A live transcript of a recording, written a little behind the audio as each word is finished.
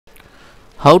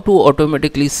How to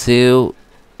automatically save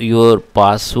your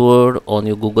password on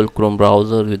your Google Chrome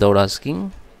browser without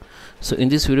asking. So in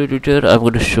this video tutorial I'm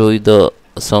going to show you the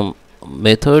some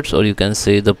methods, or you can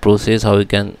say the process how you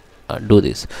can do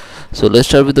this. So let's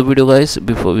start with the video, guys.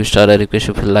 Before we start, I request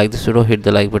you, if you like this video, hit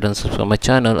the like button, subscribe my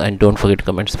channel, and don't forget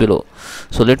comments below.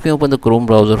 So let me open the Chrome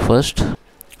browser first.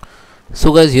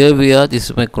 So guys, here we are.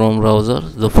 This is my Chrome browser.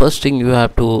 The first thing you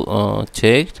have to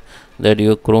check that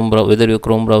your whether your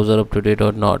Chrome browser up to date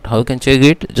or not. How you can check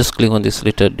it? Just click on this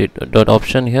little dot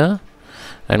option here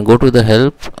and go to the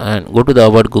help and go to the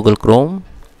about Google Chrome,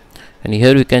 and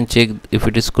here you can check if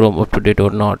it is Chrome up to date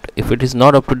or not. If it is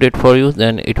not up to date for you,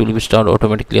 then it will be start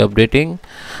automatically updating,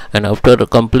 and after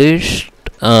complete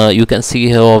you can see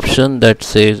here option that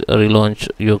says relaunch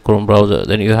your Chrome browser.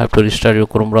 Then you have to restart your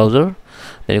Chrome browser,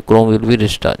 then your Chrome will be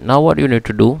restart. Now what you need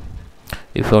to do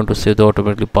if you want to save the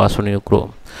automatically password in your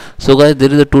Chrome. So guys,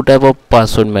 there is a two type of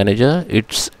password manager.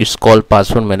 It's called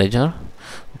password manager.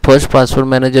 First password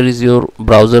manager is your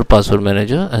browser password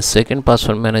manager, and second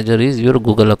password manager is your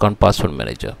Google account password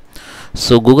manager.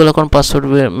 So Google account password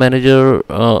manager,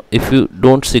 if you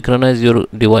don't synchronize your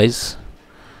device,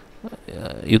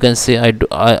 you can say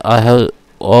I have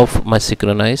off my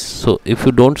synchronize. So if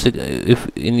you don't, if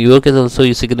in your case also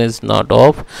you synchronize not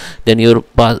off, then your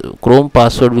Chrome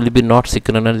password will be not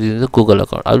synchronized in the Google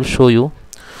account. I will show you.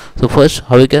 So first,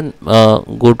 how you can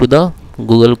go to the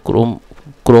Google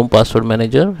Chrome password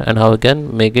manager and how you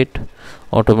can make it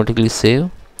automatically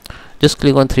save. Just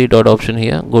click on three dot option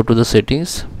here, go to the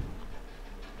settings,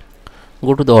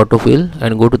 go to the autofill,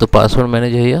 and go to the password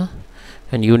manager here,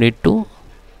 and you need to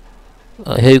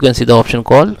here you can see the option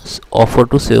called offer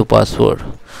to save password.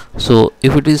 So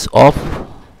if it is off,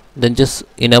 then just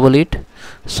enable it,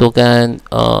 so can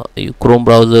Chrome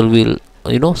browser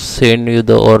will send you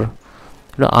the, or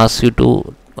ask you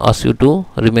to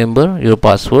remember your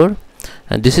password.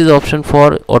 And this is option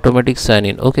for automatic sign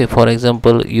in. Okay, for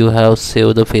example, you have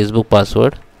saved the Facebook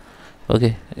password.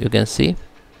 Okay, you can see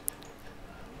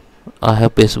I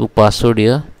have Facebook password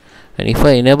here, and if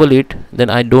I enable it, then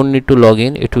I don't need to log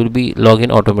in, it will be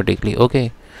login automatically.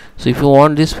 Okay, so if you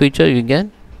want this feature, you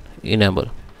can enable.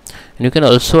 And you can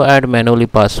also add manually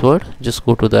password. Just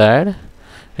go to the add,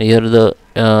 and here the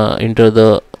enter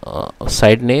the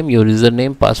site name, your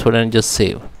username, password, and just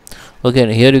save. Okay,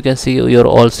 and here you can see your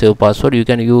all save password. You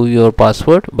can view your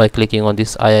password by clicking on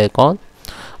this eye icon.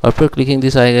 After clicking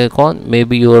this eye icon,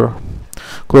 maybe your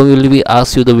Chrome will be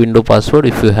ask you the window password.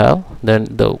 If you have, then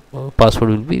the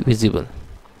password will be visible.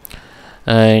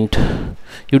 And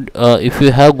you if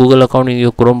you have Google account in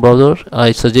your Chrome browser,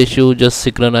 I suggest you just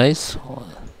synchronize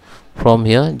from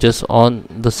here, just on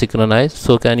the synchronize,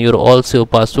 so can your all save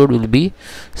password will be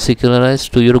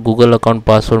synchronized to your Google account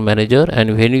password manager.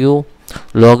 And when you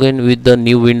log in with the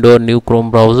new window or new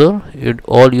Chrome browser,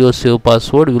 all your save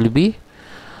password will be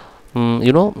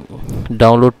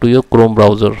download to your Chrome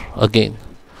browser again.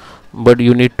 But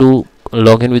you need to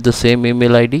log in with the same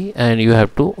email ID, and you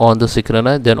have to on the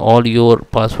synchronize, then all your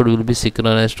password will be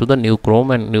synchronized to the new Chrome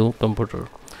and new computer.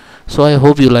 So I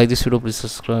hope you like this video. Please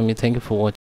subscribe me. Thank you for watching.